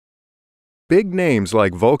Big names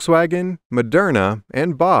like Volkswagen, Moderna,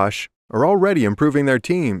 and Bosch are already improving their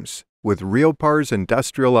teams with RealPars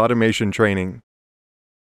industrial automation training.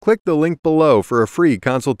 Click the link below for a free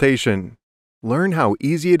consultation. Learn how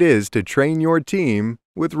easy it is to train your team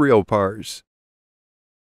with RealPars.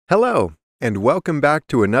 Hello, and welcome back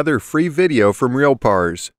to another free video from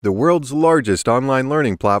RealPars, the world's largest online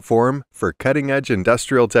learning platform for cutting-edge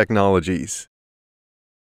industrial technologies.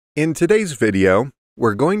 In today's video,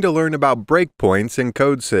 we're going to learn about breakpoints in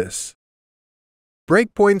CODESYS.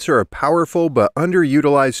 Breakpoints are a powerful but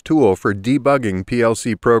underutilized tool for debugging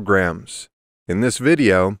PLC programs. In this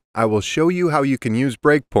video, I will show you how you can use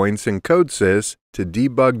breakpoints in CODESYS to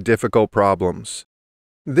debug difficult problems.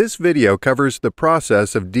 This video covers the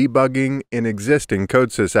process of debugging an existing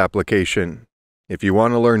CODESYS application. If you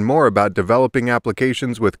want to learn more about developing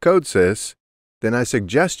applications with CODESYS, then I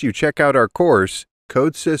suggest you check out our course,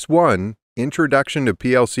 CODESYS 1 Introduction to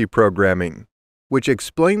PLC Programming, which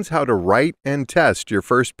explains how to write and test your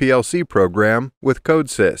first PLC program with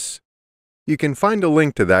CODESYS. You can find a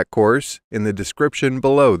link to that course in the description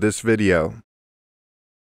below this video.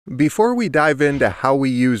 Before we dive into how we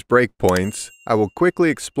use breakpoints, I will quickly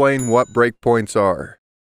explain what breakpoints are.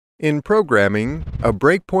 In programming, a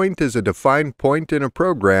breakpoint is a defined point in a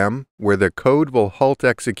program where the code will halt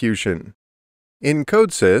execution. In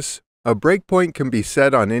CODESYS, a breakpoint can be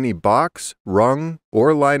set on any box, rung,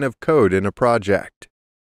 or line of code in a project.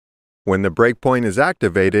 When the breakpoint is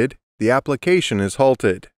activated, the application is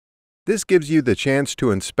halted. This gives you the chance to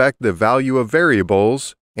inspect the value of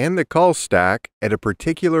variables and the call stack at a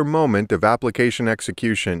particular moment of application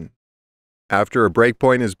execution. After a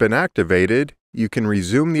breakpoint has been activated, you can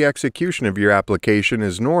resume the execution of your application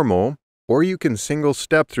as normal, or you can single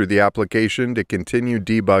step through the application to continue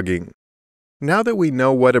debugging. Now that we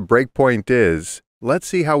know what a breakpoint is, let's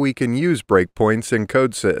see how we can use breakpoints in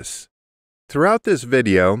CODESYS. Throughout this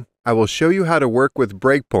video, I will show you how to work with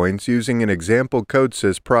breakpoints using an example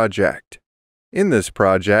CODESYS project. In this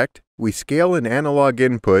project, we scale an analog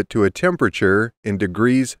input to a temperature in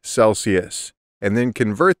degrees Celsius, and then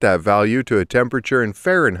convert that value to a temperature in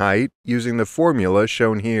Fahrenheit using the formula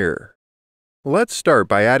shown here. Let's start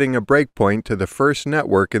by adding a breakpoint to the first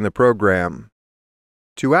network in the program.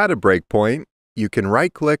 To add a breakpoint, you can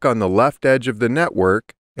right-click on the left edge of the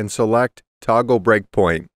network and select Toggle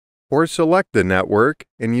Breakpoint, or select the network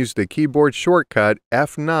and use the keyboard shortcut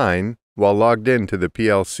F9 while logged into the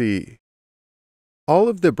PLC. All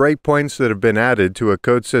of the breakpoints that have been added to a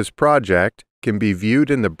CODESYS project can be viewed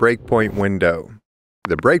in the Breakpoint window.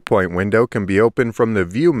 The Breakpoint window can be opened from the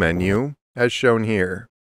View menu, as shown here.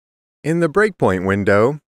 In the Breakpoint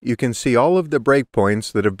window, you can see all of the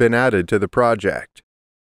breakpoints that have been added to the project.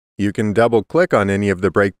 You can double-click on any of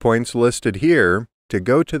the breakpoints listed here to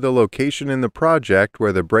go to the location in the project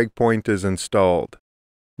where the breakpoint is installed.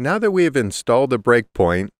 Now that we have installed a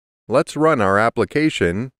breakpoint, let's run our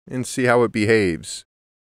application and see how it behaves.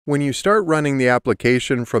 When you start running the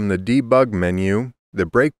application from the Debug menu, the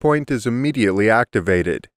breakpoint is immediately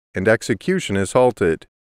activated and execution is halted.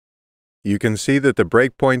 You can see that the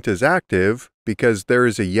breakpoint is active because there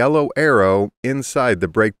is a yellow arrow inside the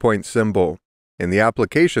breakpoint symbol, and the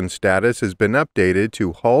application status has been updated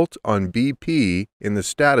to halt on BP in the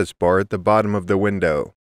status bar at the bottom of the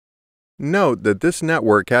window. Note that this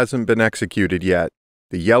network hasn't been executed yet.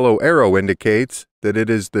 The yellow arrow indicates that it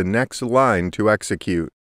is the next line to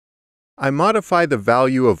execute. I modify the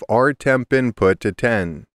value of rtemp input to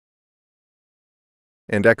 10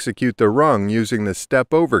 and execute the rung using the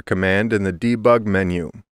step over command in the debug menu,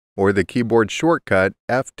 or the keyboard shortcut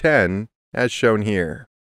F10 as shown here.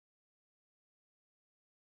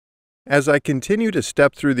 As I continue to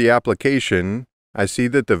step through the application, I see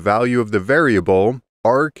that the value of the variable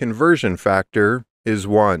R conversion factor is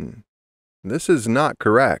 1. This is not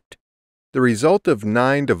correct. The result of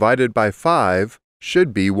 9 divided by 5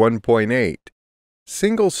 should be 1.8.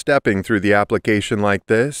 Single stepping through the application like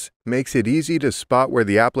this makes it easy to spot where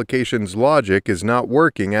the application's logic is not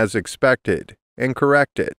working as expected and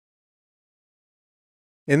correct it.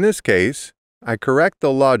 In this case, I correct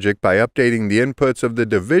the logic by updating the inputs of the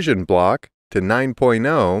division block to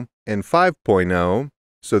 9.0 and 5.0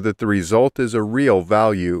 so that the result is a real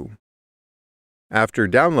value. After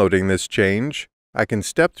downloading this change, I can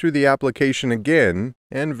step through the application again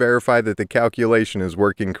and verify that the calculation is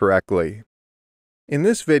working correctly. In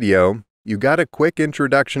this video, you got a quick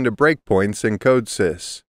introduction to breakpoints in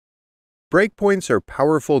CODESYS. Breakpoints are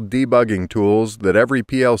powerful debugging tools that every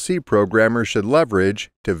PLC programmer should leverage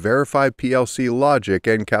to verify PLC logic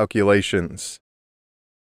and calculations.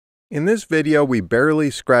 In this video, we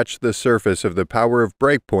barely scratched the surface of the power of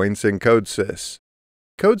breakpoints in CODESYS.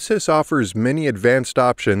 CODESYS offers many advanced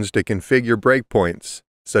options to configure breakpoints,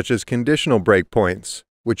 such as conditional breakpoints,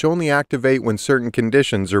 which only activate when certain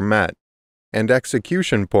conditions are met, and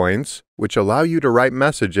execution points, which allow you to write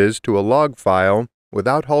messages to a log file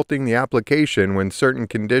without halting the application when certain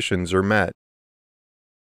conditions are met.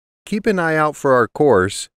 Keep an eye out for our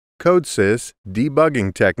course, CODESYS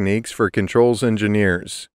Debugging Techniques for Controls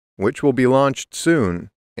Engineers, which will be launched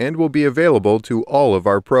soon and will be available to all of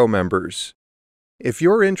our Pro members. If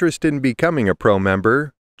you're interested in becoming a Pro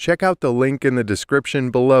member, check out the link in the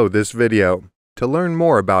description below this video to learn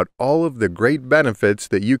more about all of the great benefits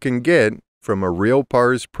that you can get from a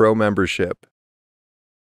RealPars Pro membership.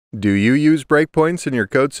 Do you use breakpoints in your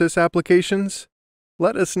CODESYS applications?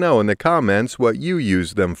 Let us know in the comments what you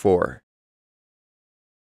use them for.